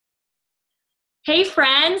Hey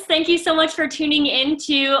friends, thank you so much for tuning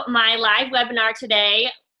into my live webinar today.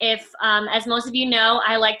 As most of you know,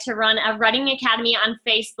 I like to run a running academy on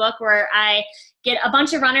Facebook where I get a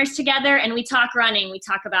bunch of runners together and we talk running. We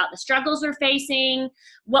talk about the struggles we're facing,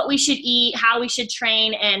 what we should eat, how we should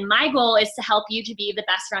train, and my goal is to help you to be the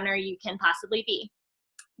best runner you can possibly be.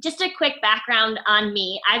 Just a quick background on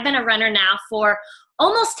me. I've been a runner now for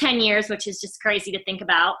almost 10 years, which is just crazy to think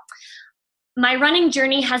about. My running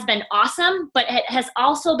journey has been awesome, but it has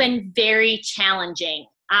also been very challenging.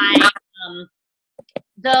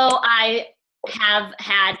 Though I have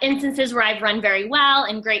had instances where I've run very well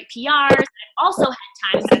and great PRs, I've also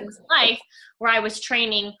had times in my life where I was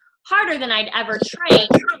training harder than I'd ever trained.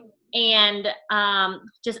 And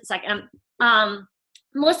just a second.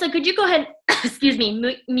 Melissa, could you go ahead, excuse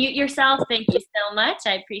me, mute yourself? Thank you so much.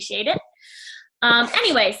 I appreciate it.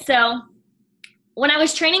 Anyway, so when I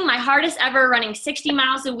was training my hardest ever, running 60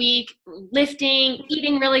 miles a week, lifting,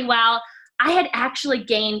 eating really well, I had actually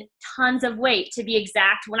gained tons of weight. To be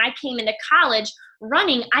exact, when I came into college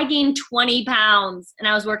running, I gained 20 pounds and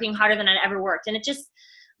I was working harder than I'd ever worked. And it just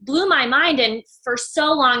blew my mind. And for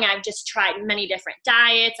so long, I've just tried many different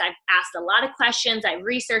diets. I've asked a lot of questions. I've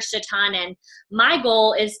researched a ton. And my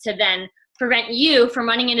goal is to then prevent you from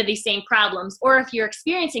running into these same problems. Or if you're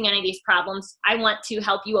experiencing any of these problems, I want to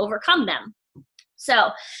help you overcome them.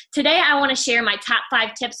 So today I want to share my top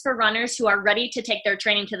 5 tips for runners who are ready to take their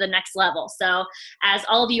training to the next level. So as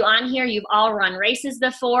all of you on here, you've all run races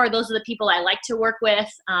before. Those are the people I like to work with,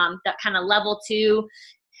 that kind of level 2,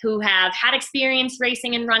 who have had experience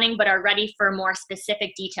racing and running but are ready for more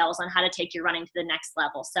specific details on how to take your running to the next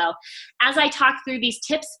level. So as I talk through these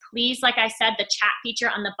tips, please, like I said, the chat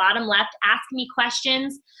feature on the bottom left, ask me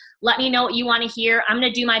questions. Let me know what you want to hear. I'm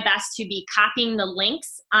going to do my best to be copying the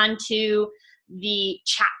links onto the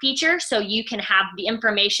chat feature so you can have the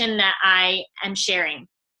information that I am sharing.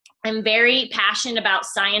 I'm very passionate about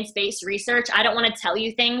science-based research. I don't want to tell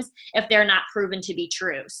you things if they're not proven to be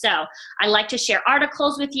true. So I like to share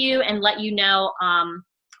articles with you and let you know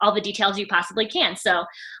all the details you possibly can. So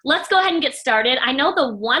let's go ahead and get started. I know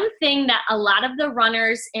the one thing that a lot of the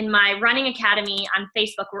runners in my running academy on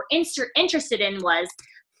Facebook were interested in was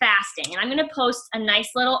fasting. And I'm going to post a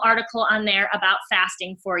nice little article on there about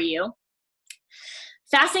fasting for you.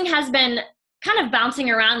 Fasting has been kind of bouncing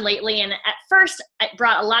around lately, and at first it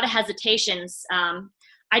brought a lot of hesitations.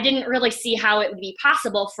 I didn't really see how it would be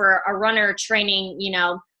possible for a runner training,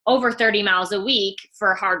 over 30 miles a week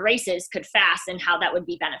for hard races could fast and how that would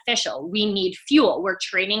be beneficial. We need fuel. We're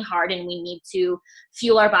training hard and we need to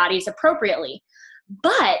fuel our bodies appropriately.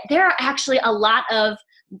 But there are actually a lot of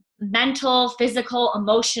mental, physical,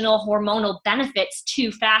 emotional, hormonal benefits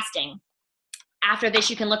to fasting. After this,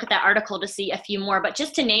 you can look at that article to see a few more, but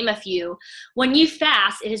just to name a few, when you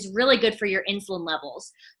fast, it is really good for your insulin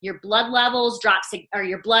levels. Your blood levels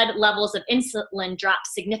your blood levels of insulin drop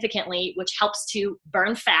significantly, which helps to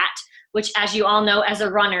burn fat, which, as you all know, as a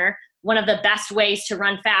runner, one of the best ways to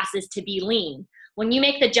run fast is to be lean. When you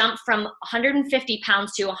make the jump from 150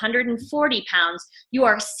 pounds to 140 pounds, you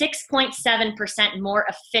are 6.7% more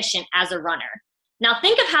efficient as a runner. Now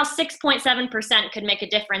think of how 6.7% could make a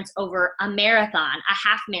difference over a marathon, a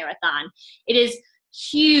half marathon. It is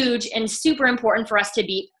huge and super important for us to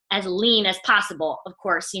be as lean as possible, of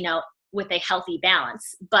course, with a healthy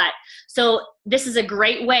balance. But so this is a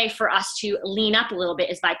great way for us to lean up a little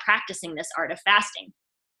bit, is by practicing this art of fasting.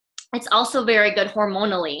 It's also very good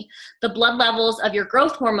hormonally. The blood levels of your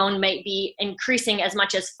growth hormone might be increasing as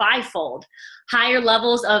much as 5-fold. Higher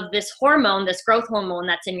levels of this hormone, this growth hormone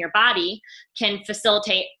that's in your body, can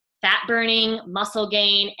facilitate fat burning, muscle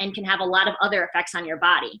gain, and can have a lot of other effects on your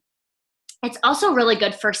body. It's also really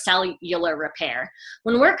good for cellular repair.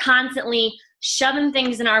 When we're constantly shoving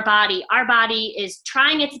things in our body is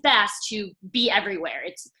trying its best to be everywhere.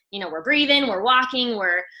 It's, we're breathing, we're walking,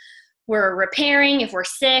 we're repairing if we're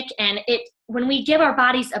sick, and when we give our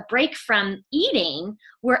bodies a break from eating,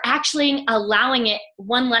 we're actually allowing it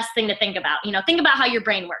one less thing to think about. Think about how your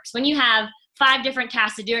brain works. When you have 5 different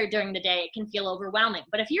tasks to do during the day, it can feel overwhelming.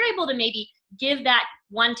 But if you're able to maybe give that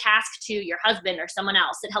one task to your husband or someone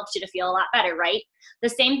else, it helps you to feel a lot better, right? The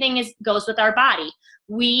same thing goes with our body.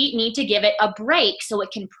 We need to give it a break so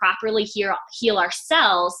it can properly heal our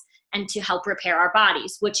cells and to help repair our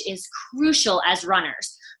bodies, which is crucial as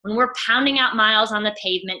runners. When we're pounding out miles on the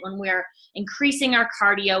pavement, when we're increasing our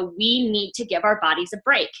cardio, we need to give our bodies a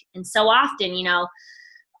break. And so often,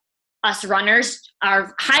 us runners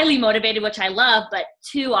are highly motivated, which I love, but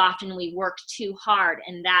too often we work too hard,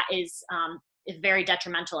 and that is very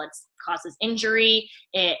detrimental. It causes injury.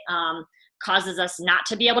 It causes us not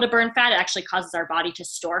to be able to burn fat. It actually causes our body to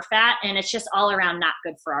store fat, and it's just all around not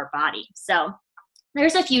good for our body. So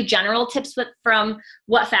there's a few general tips from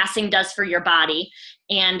what fasting does for your body.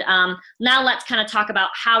 And now let's kind of talk about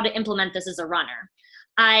how to implement this as a runner.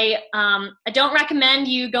 I don't recommend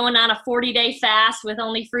you going on a 40-day fast with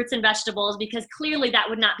only fruits and vegetables, because clearly that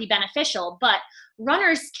would not be beneficial. But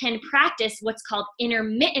runners can practice what's called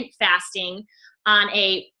intermittent fasting on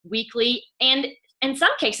a weekly and in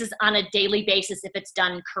some cases on a daily basis if it's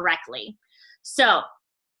done correctly. So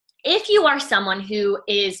if you are someone who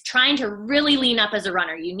is trying to really lean up as a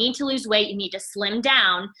runner, you need to lose weight, you need to slim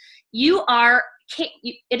down,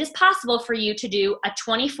 it is possible for you to do a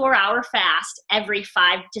 24-hour fast every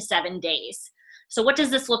 5 to 7 days. So what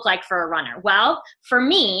does this look like for a runner? Well, for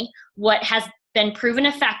me, what has been proven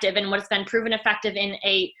effective and what's been proven effective in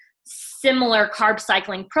a similar carb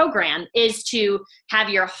cycling program is to have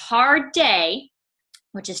your hard day,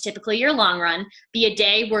 which is typically your long run, be a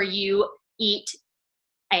day where you eat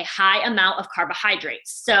a high amount of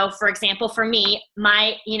carbohydrates. So for example, for me,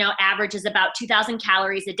 my average is about 2,000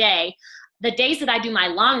 calories a day. The days that I do my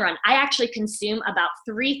long run, I actually consume about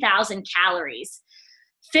 3,000 calories,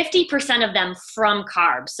 50% of them from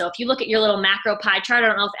carbs. So if you look at your little macro pie chart, I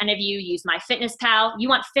don't know if any of you use MyFitnessPal, you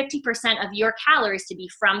want 50% of your calories to be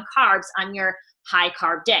from carbs on your high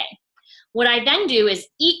carb day. What I then do is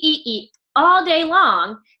eat all day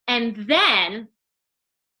long, and then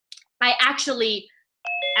I actually,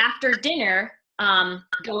 after dinner,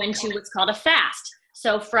 go into what's called a fast.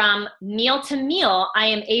 So from meal to meal, I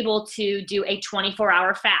am able to do a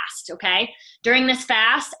 24-hour fast, okay? During this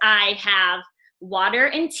fast, I have water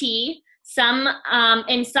and tea.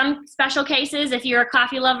 In some special cases, if you're a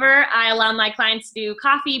coffee lover, I allow my clients to do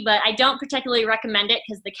coffee, but I don't particularly recommend it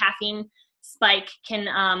because the caffeine spike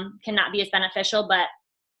cannot be as beneficial. But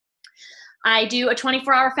I do a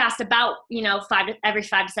 24-hour fast about, every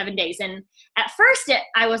 5 to 7 days. And at first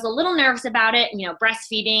I was a little nervous about it,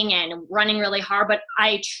 breastfeeding and running really hard, but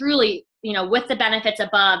I truly, with the benefits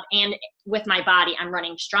above and with my body, I'm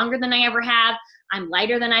running stronger than I ever have. I'm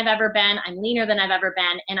lighter than I've ever been. I'm leaner than I've ever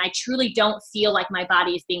been. And I truly don't feel like my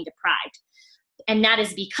body is being deprived. And that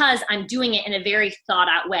is because I'm doing it in a very thought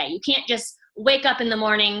out way. You can't just wake up in the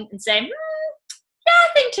morning and say,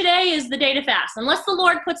 I think today is the day to fast. Unless the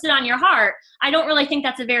Lord puts it on your heart, I don't really think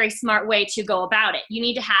that's a very smart way to go about it. You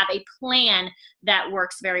need to have a plan that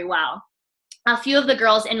works very well. A few of the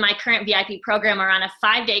girls in my current VIP program are on a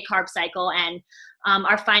 5-day carb cycle and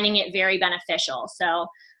are finding it very beneficial. So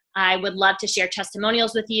I would love to share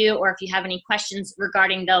testimonials with you, or if you have any questions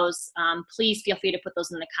regarding those, please feel free to put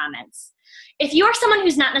those in the comments. If you are someone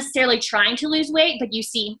who's not necessarily trying to lose weight, but you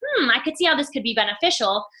see, I could see how this could be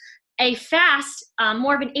beneficial, a fast,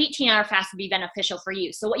 more of an 18-hour fast would be beneficial for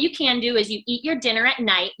you. So what you can do is you eat your dinner at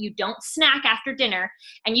night, you don't snack after dinner,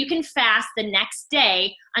 and you can fast the next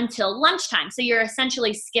day until lunchtime. So you're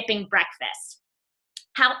essentially skipping breakfast.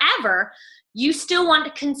 However, you still want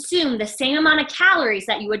to consume the same amount of calories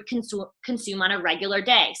that you would consume on a regular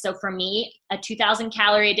day. So for me, a 2,000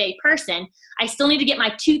 calorie a day person, I still need to get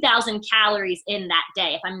my 2,000 calories in that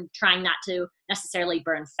day if I'm trying not to necessarily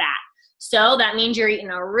burn fat. So that means you're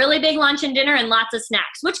eating a really big lunch and dinner and lots of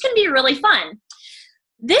snacks, which can be really fun.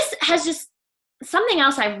 This has just something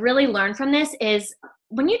else I've really learned from this is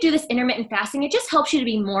when you do this intermittent fasting, it just helps you to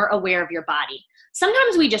be more aware of your body.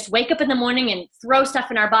 Sometimes we just wake up in the morning and throw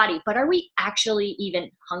stuff in our body, but are we actually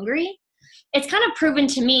even hungry? It's kind of proven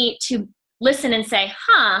to me to listen and say,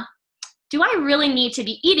 do I really need to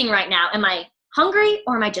be eating right now? Am I hungry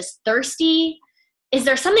or am I just thirsty? Is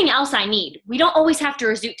there something else I need? We don't always have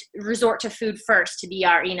to resort to food first to be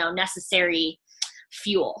our, necessary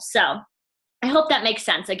fuel. So I hope that makes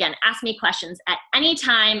sense. Again, ask me questions at any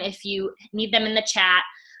time if you need them in the chat.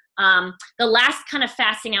 The last kind of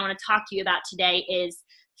fasting I want to talk to you about today is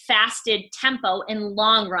fasted tempo in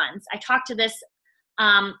long runs. I talked to this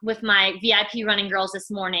with my VIP running girls this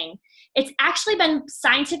morning. It's actually been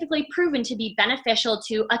scientifically proven to be beneficial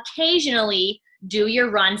to occasionally do your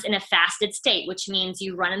runs in a fasted state, which means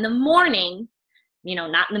you run in the morning,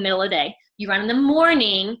 not in the middle of the day. You run in the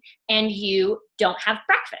morning and you don't have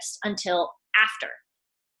breakfast until after.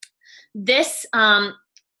 This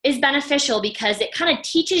is beneficial because it kind of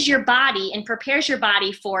teaches your body and prepares your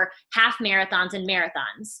body for half marathons and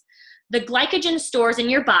marathons. The glycogen stores in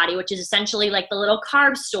your body, which is essentially like the little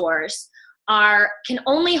carb stores, can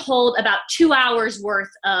only hold about 2 hours worth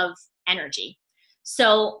of energy.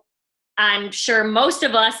 So I'm sure most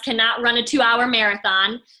of us cannot run a 2-hour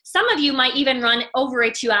marathon. Some of you might even run over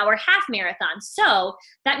a 2-hour half marathon. So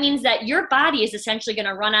that means that your body is essentially going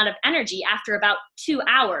to run out of energy after about 2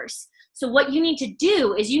 hours. So what you need to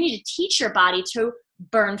do is you need to teach your body to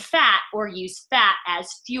burn fat or use fat as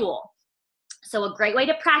fuel. So a great way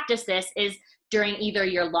to practice this is during either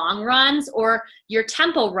your long runs or your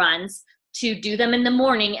tempo runs, to do them in the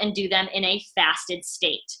morning and do them in a fasted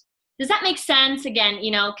state. Does that make sense? Again,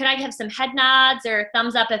 could I have some head nods or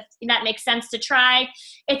thumbs up if that makes sense to try?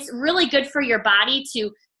 It's really good for your body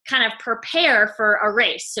to kind of prepare for a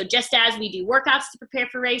race. So just as we do workouts to prepare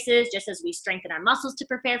for races, just as we strengthen our muscles to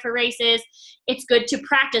prepare for races, it's good to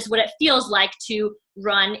practice what it feels like to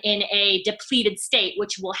run in a depleted state,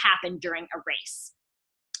 which will happen during a race.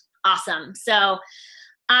 Awesome. So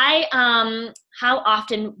how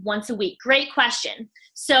often? Once a week. Great question.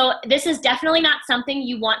 So this is definitely not something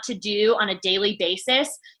you want to do on a daily basis.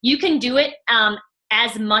 You can do it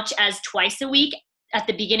as much as twice a week at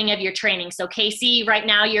the beginning of your training. So Casey, right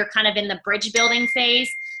now you're kind of in the bridge building phase.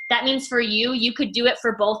 That means for you, you could do it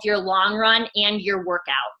for both your long run and your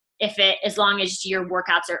workout, as long as your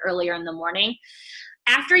workouts are earlier in the morning.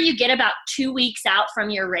 After you get about 2 weeks out from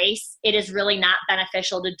your race, it is really not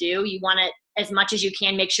beneficial to do. You want to, as much as you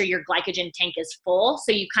can, make sure your glycogen tank is full.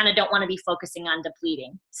 So you kind of don't want to be focusing on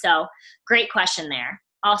depleting. So great question there.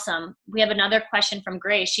 Awesome. We have another question from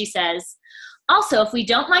Grace. She says, also, if we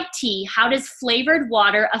don't like tea, how does flavored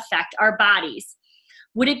water affect our bodies?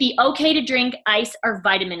 Would it be okay to drink ice or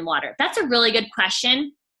vitamin water? That's a really good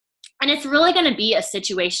question. And it's really going to be a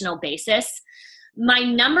situational basis. My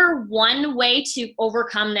number one way to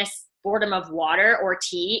overcome this boredom of water or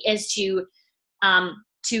tea is to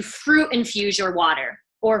fruit infuse your water,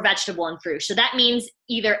 or vegetable and fruit. So that means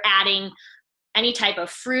either adding any type of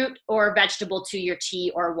fruit or vegetable to your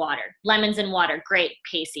tea or water. Lemons and water. Great,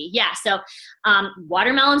 Casey. Yeah, so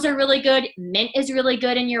watermelons are really good. Mint is really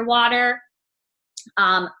good in your water.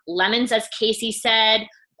 Lemons, as Casey said,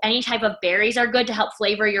 any type of berries are good to help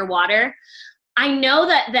flavor your water. I know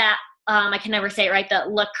that I can never say it right, the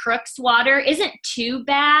La Croix water isn't too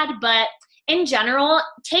bad, but in general,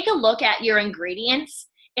 take a look at your ingredients.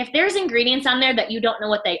 If there's ingredients on there that you don't know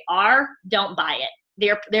what they are, don't buy it.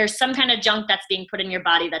 There's some kind of junk that's being put in your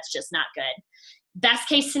body that's just not good. Best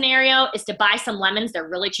case scenario is to buy some lemons. They're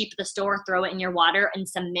really cheap at the store. Throw it in your water, and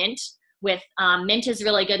some mint. Mint is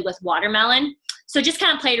really good with watermelon. So just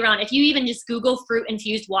kind of play it around. If you even just Google fruit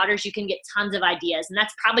infused waters, you can get tons of ideas. And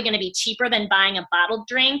that's probably going to be cheaper than buying a bottled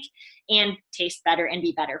drink and taste better and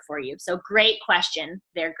be better for you. So great question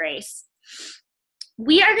there, Grace.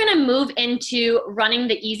 We are going to move into running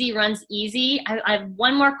the easy runs easy. I have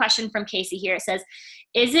one more question from Casey here. It says,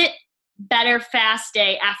 is it better fast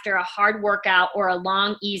day after a hard workout or a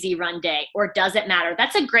long easy run day, or does it matter?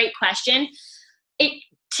 That's a great question.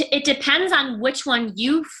 It depends on which one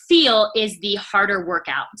you feel is the harder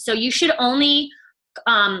workout. So you should only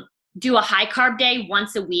do a high carb day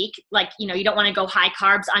once a week. Like, you don't want to go high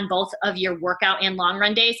carbs on both of your workout and long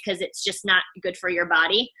run days because it's just not good for your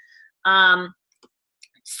body.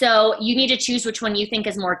 So you need to choose which one you think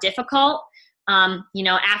is more difficult.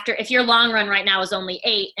 If your long run right now is only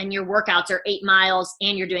 8 and your workouts are 8 miles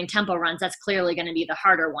and you're doing tempo runs, that's clearly going to be the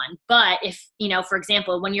harder one. But if, for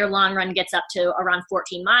example, when your long run gets up to around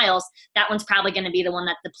 14 miles, that one's probably going to be the one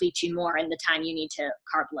that depletes you more in the time you need to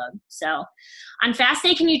carb load. So on fast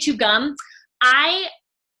day, can you chew gum?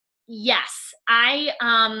 Yes.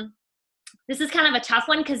 This is kind of a tough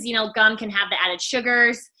one because, gum can have the added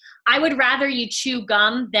sugars. I would rather you chew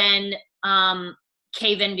gum than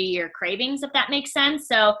cave into your cravings, if that makes sense.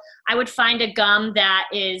 So I would find a gum that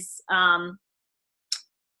is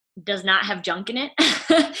does not have junk in it,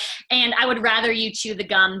 and I would rather you chew the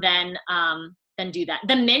gum than do that.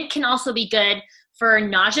 The mint can also be good for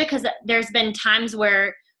nausea because there's been times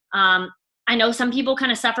where I know some people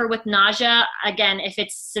kind of suffer with nausea. Again, if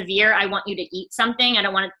it's severe, I want you to eat something. I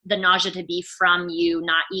don't want the nausea to be from you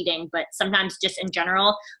not eating, but sometimes just in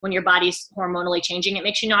general, when your body's hormonally changing, it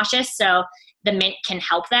makes you nauseous. So the mint can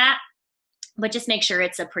help that, but just make sure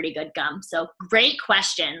it's a pretty good gum. So great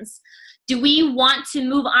questions. Do we want to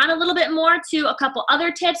move on a little bit more to a couple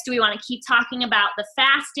other tips? Do we want to keep talking about the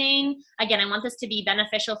fasting? Again, I want this to be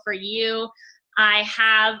beneficial for you.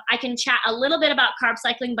 I can chat a little bit about carb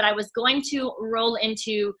cycling, but I was going to roll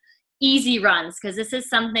into easy runs because this is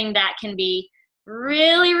something that can be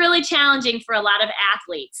really, really challenging for a lot of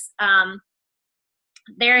athletes.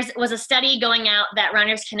 There was a study going out that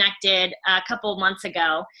Runners Connected a couple months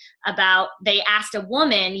ago they asked a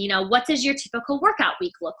woman, what does your typical workout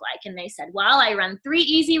week look like? And they said, well, I run 3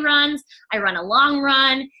 easy runs, I run a long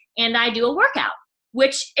run, and I do a workout,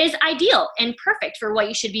 which is ideal and perfect for what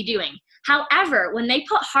you should be doing. However, when they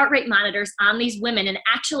put heart rate monitors on these women and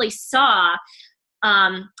actually saw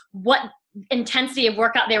what intensity of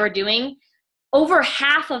workout they were doing, over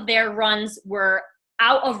half of their runs were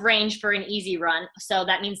out of range for an easy run. So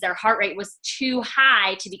that means their heart rate was too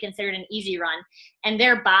high to be considered an easy run, and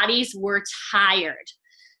their bodies were tired.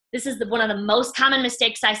 This is one of the most common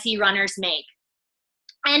mistakes I see runners make.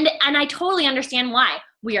 And I totally understand why.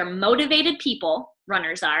 We are motivated people,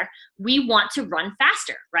 runners are. We want to run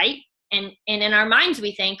faster, right? And in our minds,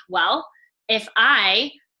 we think, well, if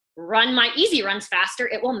I run my easy runs faster,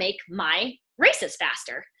 it will make my races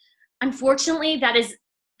faster. Unfortunately, that is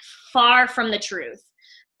far from the truth.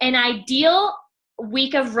 An ideal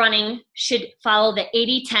week of running should follow the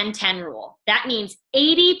 80-10-10 rule. That means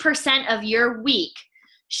 80% of your week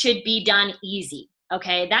should be done easy,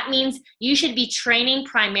 okay? That means you should be training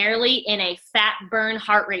primarily in a fat burn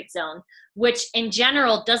heart rate zone, which in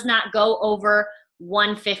general does not go over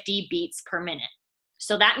 150 beats per minute.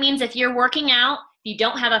 So that means if you're working out, if you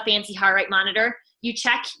don't have a fancy heart rate monitor, you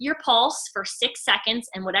check your pulse for 6 seconds,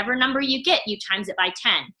 and whatever number you get, you times it by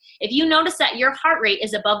 10. If you notice that your heart rate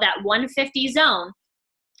is above that 150 zone,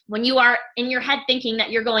 when you are in your head thinking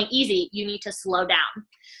that you're going easy, you need to slow down.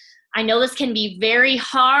 I know this can be very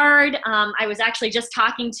hard. I was actually just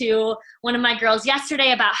talking to one of my girls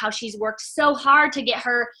yesterday about how she's worked so hard to get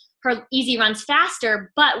her easy runs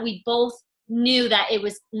faster, but we both knew that it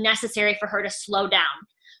was necessary for her to slow down.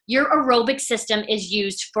 Your aerobic system is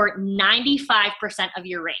used for 95% of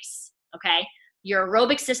your race, okay? Your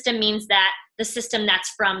aerobic system means that the system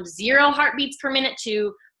that's from 0 heartbeats per minute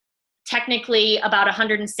to technically about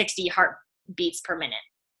 160 heartbeats per minute.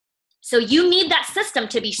 So you need that system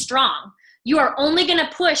to be strong. You are only going to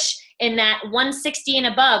push in that 160 and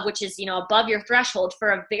above, which is, above your threshold, for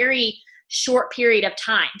a very short period of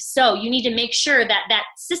time. So you need to make sure that that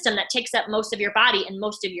system that takes up most of your body and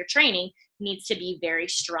most of your training needs to be very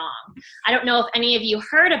strong. I don't know if any of you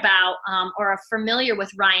heard about or are familiar with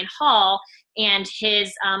Ryan Hall and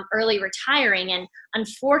his early retiring. And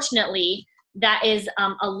unfortunately, that is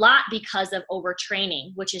a lot because of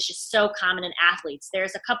overtraining, which is just so common in athletes.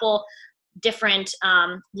 There's a couple different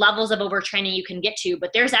levels of overtraining you can get to,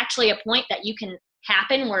 but there's actually a point that you can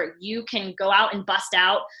happen where you can go out and bust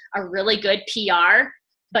out a really good PR,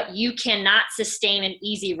 but you cannot sustain an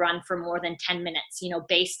easy run for more than 10 minutes,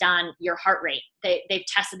 based on your heart rate. They've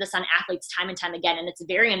tested this on athletes time and time again, and it's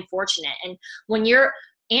very unfortunate. And when your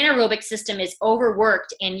anaerobic system is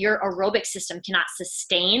overworked and your aerobic system cannot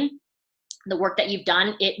sustain the work that you've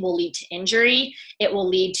done, it will lead to injury. It will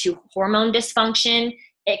lead to hormone dysfunction.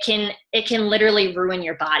 It can literally ruin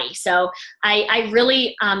your body. So I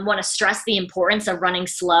really want to stress the importance of running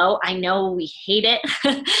slow. I know we hate it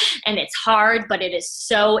and it's hard, but it is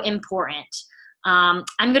so important. I'm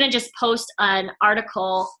going to just post an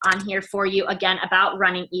article on here for you again about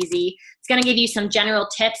running easy. It's going to give you some general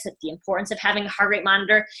tips of the importance of having a heart rate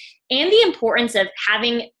monitor and the importance of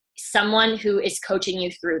having someone who is coaching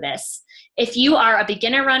you through this. If you are a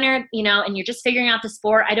beginner runner, and you're just figuring out the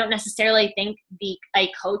sport, I don't necessarily think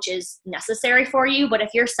a coach is necessary for you. But if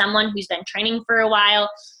you're someone who's been training for a while,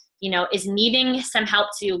 is needing some help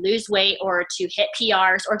to lose weight or to hit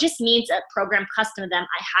PRs, or just needs a program custom to them,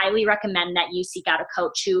 I highly recommend that you seek out a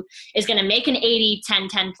coach who is going to make an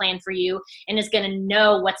 80-10-10 plan for you and is going to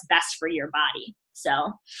know what's best for your body.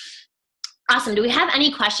 So awesome. Do we have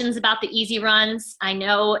any questions about the easy runs? I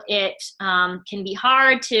know it can be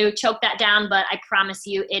hard to choke that down, but I promise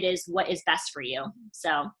you it is what is best for you.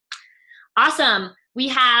 So awesome. We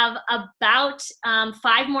have about 5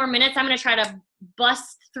 more minutes. I'm going to try to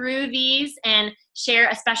bust through these and share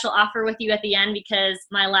a special offer with you at the end because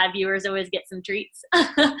my live viewers always get some treats.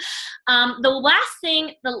 The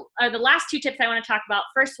last 2 tips I want to talk about,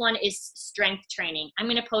 first one is strength training. I'm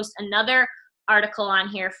going to post another article on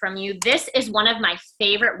here from you. This is one of my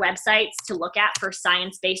favorite websites to look at for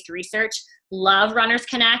science-based research. Love Runners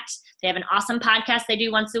Connect. They have an awesome podcast they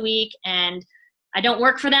do once a week, and I don't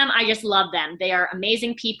work for them. I just love them. They are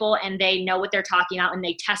amazing people, and they know what they're talking about, and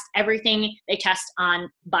they test everything they test on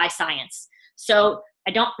by science. So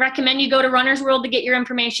I don't recommend you go to Runner's World to get your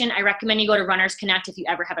information. I recommend you go to Runners Connect if you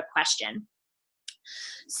ever have a question.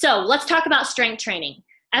 So let's talk about strength training.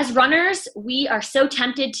 As runners, we are so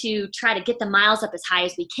tempted to try to get the miles up as high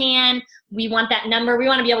as we can. We want that number. We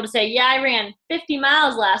want to be able to say, yeah, I ran 50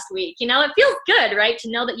 miles last week. It feels good, right, to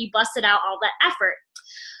know that you busted out all that effort.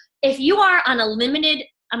 If you are on a limited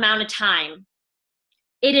amount of time,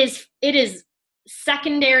 it is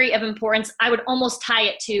secondary of importance. I would almost tie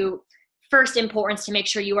it to first importance to make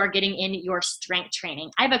sure you are getting in your strength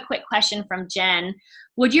training. I have a quick question from Jen.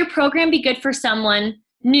 Would your program be good for someone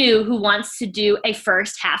new who wants to do a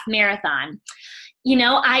first half marathon?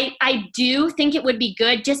 I do think it would be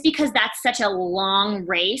good just because that's such a long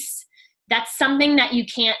race. That's something that you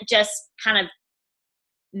can't just kind of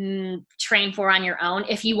train for on your own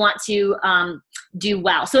if you want to do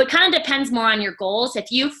well. So it kind of depends more on your goals. If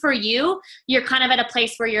you're kind of at a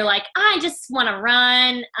place where you're like, I just want to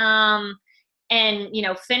run and, you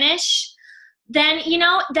know, finish, then, you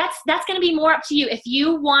know, that's going to be more up to you. If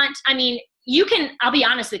you want, I mean, you can, I'll be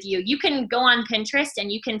honest with you, you can go on Pinterest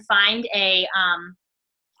and you can find a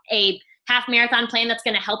half marathon plan that's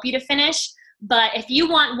going to help you to finish. But if you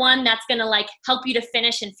want one that's going to like help you to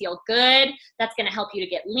finish and feel good, that's going to help you to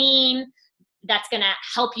get lean, that's going to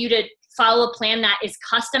help you to follow a plan that is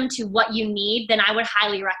custom to what you need, then I would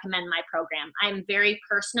highly recommend my program. I'm very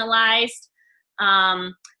personalized.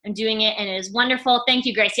 I'm doing it and it is wonderful. Thank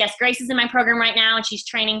you, Grace. Yes, Grace is in my program right now and she's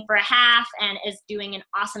training for a half and is doing an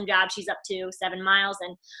awesome job. She's up to 7 miles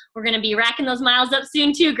and we're going to be racking those miles up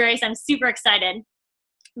soon too, Grace. I'm super excited.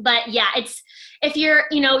 But yeah, it's, if you're,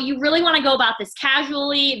 you know, you really want to go about this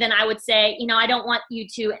casually, then I would say, you know, I don't want you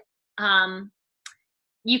to,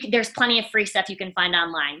 there's plenty of free stuff you can find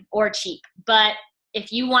online or cheap, but if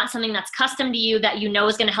you want something that's custom to you that you know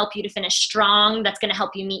is going to help you to finish strong, that's going to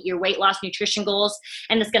help you meet your weight loss nutrition goals,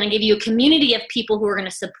 and it's going to give you a community of people who are going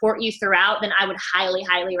to support you throughout, then I would highly,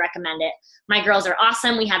 highly recommend it. My girls are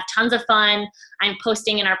awesome. We have tons of fun. I'm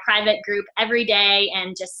posting in our private group every day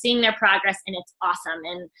and just seeing their progress, and it's awesome.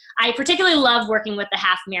 And I particularly love working with the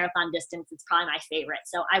half marathon distance. It's probably my favorite.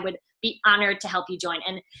 So I would be honored to help you join.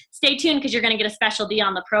 And stay tuned because you're going to get a special deal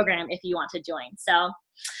on the program if you want to join. So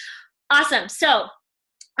awesome. So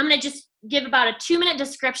I'm going to just give about a 2-minute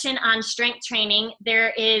description on strength training.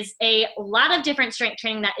 There is a lot of different strength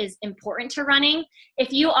training that is important to running.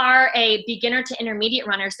 If you are a beginner to intermediate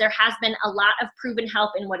runners, there has been a lot of proven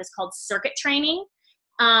help in what is called circuit training,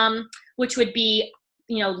 which would be,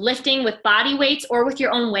 you know, lifting with body weights or with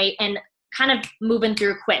your own weight and kind of moving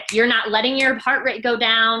through quick. You're not letting your heart rate go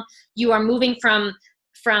down. You are moving from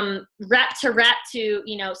rep to rep to,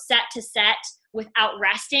 you know, set to set without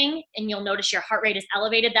resting, and you'll notice your heart rate is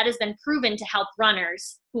elevated. That has been proven to help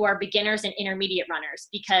runners who are beginners and intermediate runners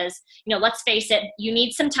because, you know, let's face it, you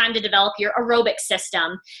need some time to develop your aerobic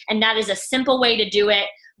system, and that is a simple way to do it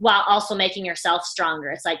while also making yourself stronger.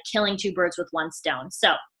 It's like killing 2 birds with 1 stone.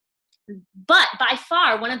 So, but by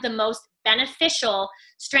far, one of the most beneficial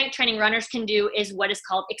strength training runners can do is what is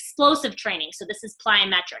called explosive training. So this is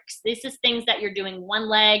plyometrics. This is things that you're doing one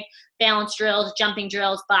leg, balance drills, jumping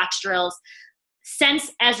drills, box drills.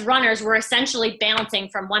 Since as runners, we're essentially balancing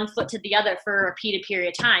from one foot to the other for a repeated period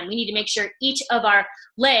of time, we need to make sure each of our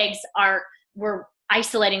legs we're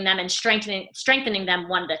isolating them and strengthening them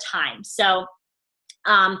one at a time. So,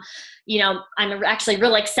 you know, I'm actually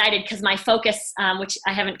really excited because my focus, which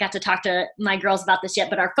I haven't got to talk to my girls about this yet,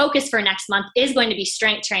 but our focus for next month is going to be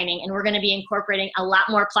strength training, and we're going to be incorporating a lot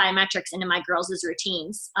more plyometrics into my girls'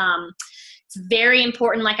 routines. It's very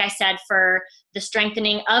important, like I said, for the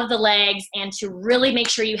strengthening of the legs and to really make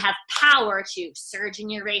sure you have power to surge in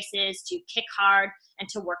your races, to kick hard, and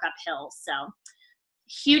to work up hills. So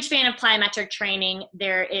huge fan of plyometric training.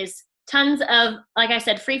 There is tons of, like I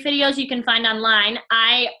said, free videos you can find online.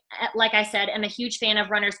 I, like I said, am a huge fan of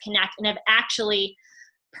Runners Connect and have actually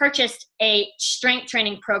purchased a strength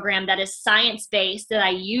training program that is science-based that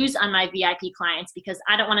I use on my VIP clients because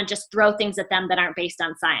I don't want to just throw things at them that aren't based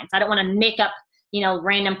on science. I don't want to make up, you know,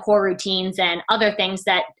 random core routines and other things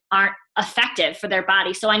that aren't effective for their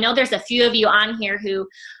body. So I know there's a few of you on here who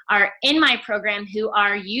are in my program who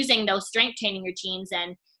are using those strength training routines,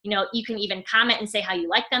 and, you know, you can even comment and say how you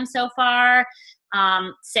like them so far.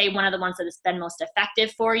 Say one of the ones that has been most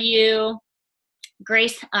effective for you.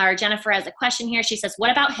 Grace or Jennifer has a question here. She says,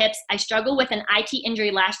 what about hips? I struggled with an IT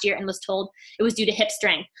injury last year and was told it was due to hip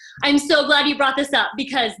strength. I'm so glad you brought this up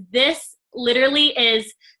because this literally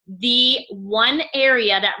is the one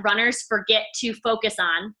area that runners forget to focus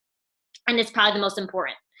on, and it's probably the most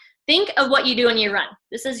important. Think of what you do when you run.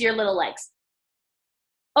 This is your little legs.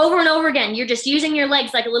 Over and over again, you're just using your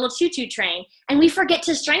legs like a little choo-choo train, and we forget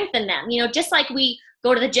to strengthen them. You know, just like we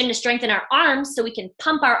go to the gym to strengthen our arms so we can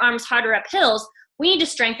pump our arms harder up hills, we need to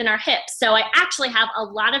strengthen our hips. So I actually have a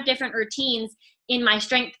lot of different routines in my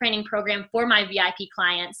strength training program for my VIP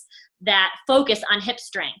clients that focus on hip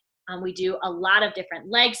strength. We do a lot of different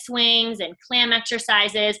leg swings and clam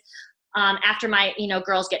exercises. After my, you know,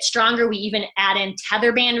 girls get stronger, we even add in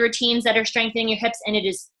tether band routines that are strengthening your hips, and it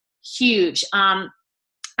is huge.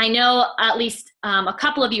 I know at least a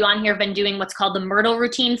couple of you on here have been doing what's called the Myrtle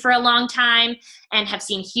routine for a long time and have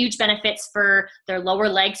seen huge benefits for their lower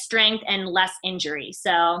leg strength and less injury.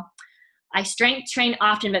 So I strength train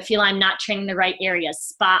often, but feel I'm not training the right areas.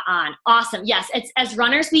 Spot on. Awesome. Yes, it's, as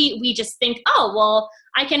runners, we just think, oh, well,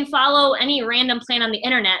 I can follow any random plan on the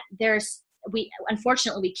internet. There's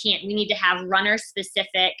unfortunately we can't. We need to have runner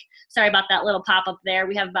specific. Sorry about that little pop up there.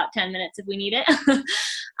 We have about 10 minutes if we need it.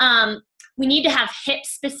 We need to have hip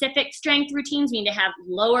specific strength routines. We need to have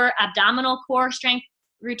lower abdominal core strength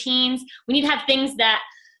routines. We need to have things that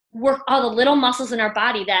work all the little muscles in our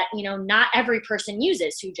body that, not every person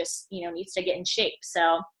uses, who just, needs to get in shape.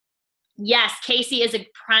 So yes, Casey is a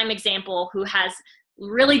prime example who has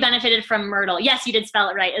really benefited from Myrtle. Yes, you did spell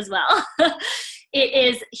it right as well. It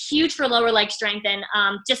is huge for lower leg strength. And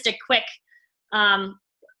just a quick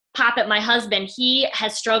pop at my husband. He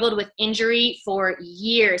has struggled with injury for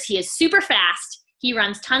years. He is super fast. He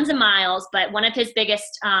runs tons of miles, but one of his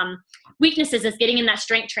biggest weaknesses is getting in that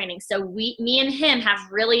strength training. So me and him have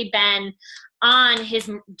really been on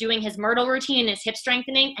doing his Myrtle routine and his hip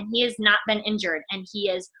strengthening, and he has not been injured. And he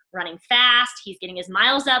is running fast. He's getting his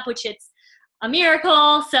miles up, which it's a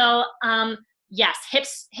miracle. So yes,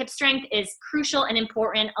 hip strength is crucial and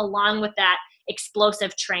important, along with that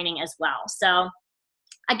explosive training as well. So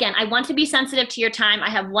again, I want to be sensitive to your time. I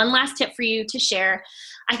have one last tip for you to share.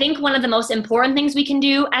 I think one of the most important things we can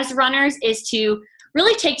do as runners is to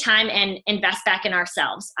really take time and invest back in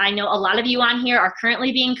ourselves. I know a lot of you on here are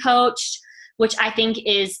currently being coached, which I think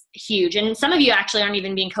is huge. And some of you actually aren't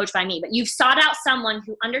even being coached by me, but you've sought out someone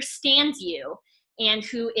who understands you and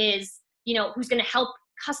who is, who's going to help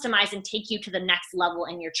customize and take you to the next level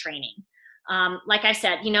in your training. Like I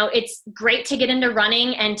said, it's great to get into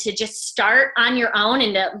running and to just start on your own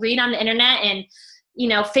and to read on the internet and,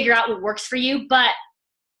 figure out what works for you. But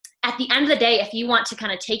at the end of the day, if you want to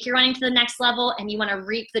kind of take your running to the next level and you want to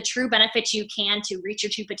reap the true benefits you can to reach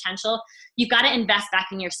your true potential, you've got to invest back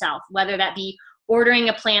in yourself, whether that be ordering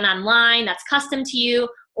a plan online that's custom to you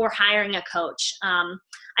or hiring a coach.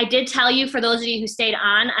 I did tell you, for those of you who stayed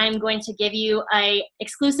on, I'm going to give you a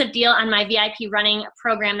exclusive deal on my VIP running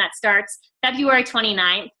program that starts February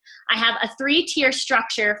 29th. I have a 3-tier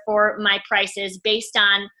structure for my prices based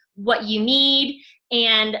on what you need.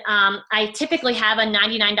 And I typically have a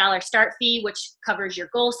 $99 start fee, which covers your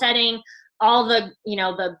goal setting, all the,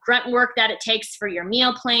 the grunt work that it takes for your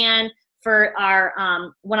meal plan, for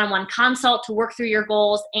our one-on-one consult to work through your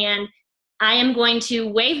goals. And I am going to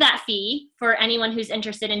waive that fee for anyone who's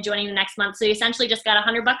interested in joining the next month. So you essentially just got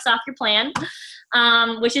 $100 off your plan,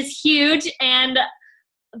 which is huge.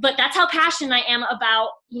 But that's how passionate I am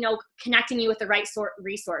about, connecting you with the right sort of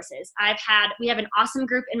resources. We have an awesome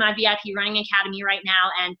group in my VIP Running Academy right now,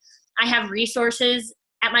 and I have resources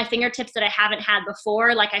at my fingertips that I haven't had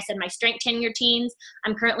before. Like I said, my strength training routines.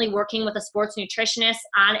 I'm currently working with a sports nutritionist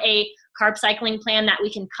on a carb cycling plan that we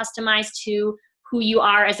can customize to who you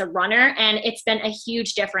are as a runner, and it's been a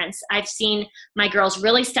huge difference. I've seen my girls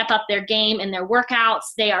really step up their game in their workouts.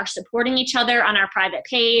 They are supporting each other on our private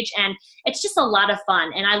page, and it's just a lot of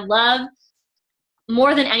fun. And I love,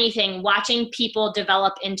 more than anything, watching people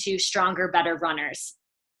develop into stronger, better runners.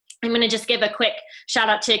 I'm going to just give a quick shout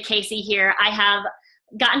out to Casey here. I have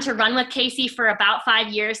gotten to run with Casey for about 5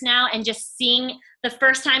 years now, and just seeing the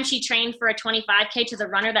first time she trained for a 25K to the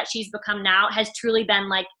runner that she's become now has truly been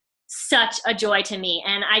like such a joy to me.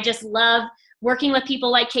 And I just love working with people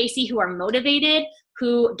like Casey who are motivated,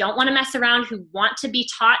 who don't want to mess around, who want to be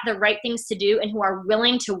taught the right things to do, and who are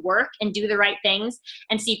willing to work and do the right things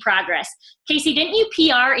and see progress. Casey, didn't you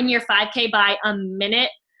PR in your 5K by a minute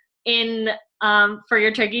for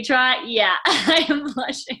your turkey trot? Yeah, I am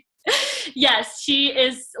blushing. Yes, she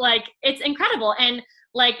is it's incredible. And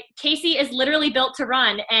Casey is literally built to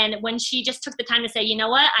run. And when she just took the time to say, you know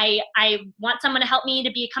what, I want someone to help me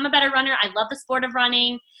to become a better runner. I love the sport of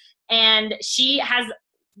running. And she has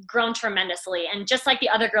grown tremendously. And just like the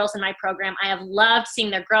other girls in my program, I have loved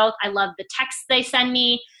seeing their growth. I love the texts they send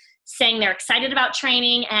me saying they're excited about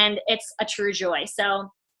training, and it's a true joy. So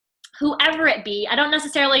whoever it be, I don't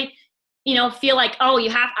necessarily, feel like,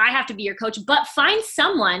 I have to be your coach, but find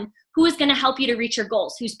someone who is going to help you to reach your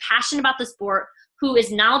goals, who's passionate about the sport, who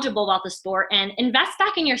is knowledgeable about the sport, and invest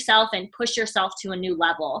back in yourself and push yourself to a new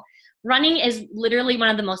level. Running is literally one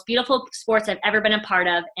of the most beautiful sports I've ever been a part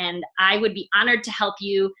of, and I would be honored to help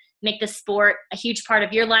you make the sport a huge part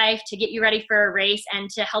of your life, to get you ready for a race, and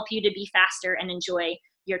to help you to be faster and enjoy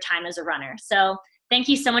your time as a runner. So thank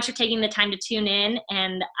you so much for taking the time to tune in,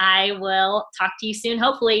 and I will talk to you soon.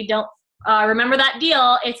 Hopefully, don't remember that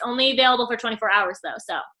deal. It's only available for 24 hours though,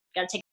 so gotta take